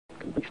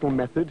conventional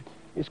method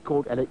is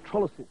called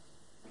electrolysis.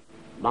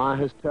 Meyer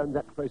has turned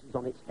that process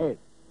on its head.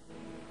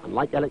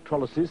 Unlike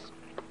electrolysis,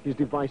 his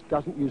device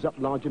doesn't use up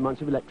large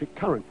amounts of electric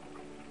current,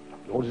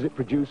 nor does it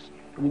produce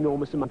an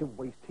enormous amount of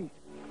waste heat.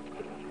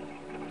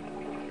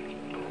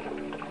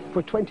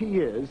 For 20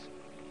 years,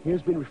 he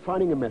has been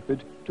refining a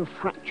method to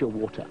fracture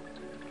water,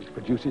 which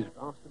produces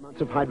vast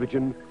amounts of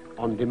hydrogen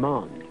on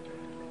demand.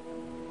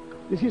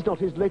 This is not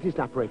his latest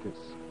apparatus.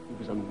 He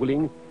was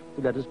unwilling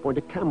to let us point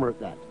a camera at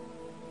that.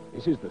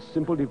 This is the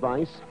simple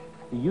device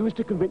he used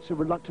to convince a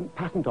reluctant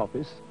patent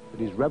office that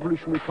his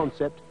revolutionary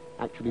concept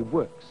actually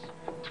works.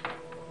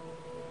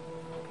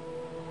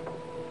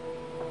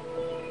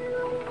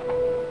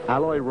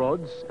 Alloy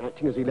rods,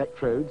 acting as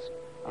electrodes,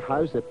 are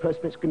housed in a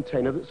perspex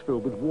container that's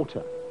filled with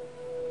water.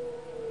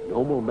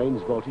 Normal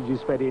mains voltage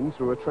is fed in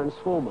through a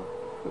transformer,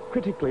 but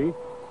critically,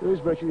 there is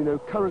virtually no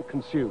current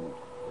consumed,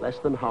 less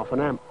than ½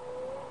 amp.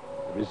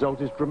 The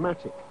result is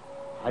dramatic.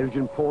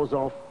 Hydrogen pours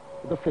off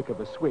with the flick of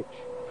a switch.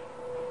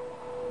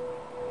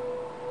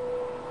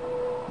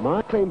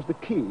 Meyer claims the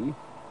key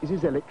is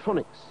his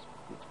electronics,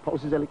 which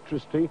pulses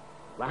electricity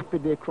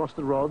rapidly across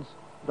the rods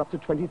at up to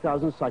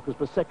 20,000 cycles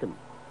per second.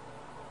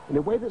 In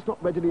a way that's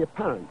not readily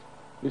apparent,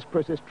 this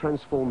process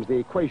transforms the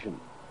equation.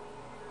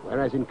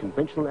 Whereas in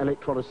conventional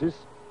electrolysis,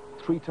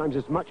 3 times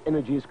as much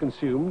energy is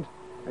consumed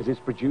as is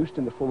produced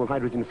in the form of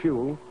hydrogen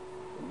fuel,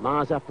 in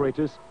Meyer's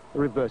apparatus, the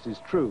reverse is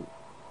true.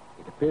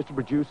 It appears to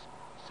produce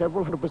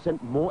several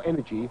 100% more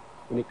energy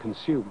than it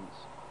consumes.